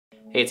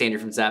Hey, it's Andrew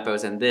from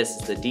Zappos, and this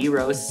is the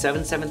D-Rose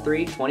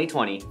 773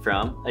 2020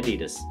 from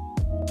Adidas.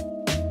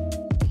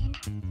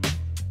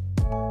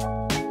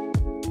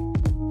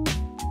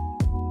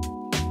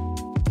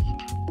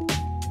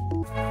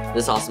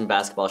 This awesome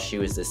basketball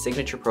shoe is the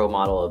signature pro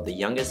model of the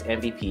youngest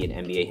MVP in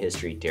NBA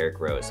history, Derrick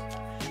Rose.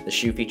 The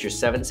shoe features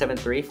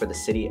 773 for the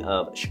city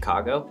of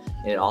Chicago,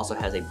 and it also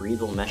has a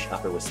breathable mesh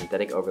upper with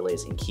synthetic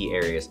overlays in key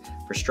areas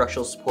for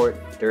structural support,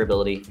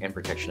 durability, and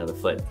protection of the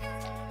foot.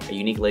 A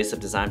unique lace-up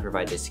design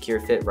provides a secure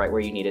fit right where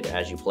you need it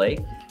as you play,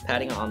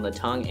 padding on the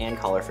tongue and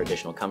collar for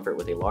additional comfort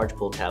with a large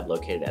pull tab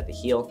located at the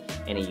heel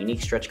and a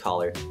unique stretch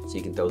collar so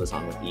you can throw this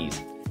on with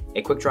ease.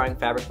 A quick-drying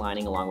fabric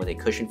lining along with a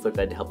cushioned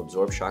footbed to help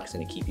absorb shocks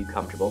and to keep you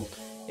comfortable.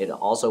 It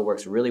also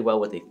works really well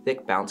with a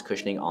thick bounce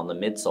cushioning on the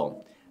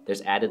midsole.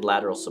 There's added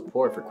lateral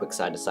support for quick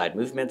side-to-side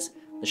movements.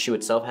 The shoe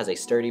itself has a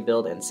sturdy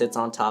build and sits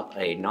on top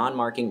of a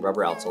non-marking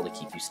rubber outsole to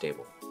keep you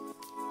stable.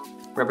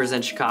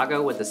 Represent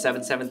Chicago with the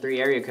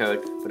 773 area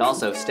code, but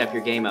also step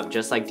your game up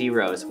just like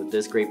D-Rose with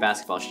this great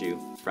basketball shoe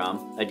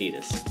from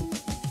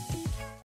Adidas.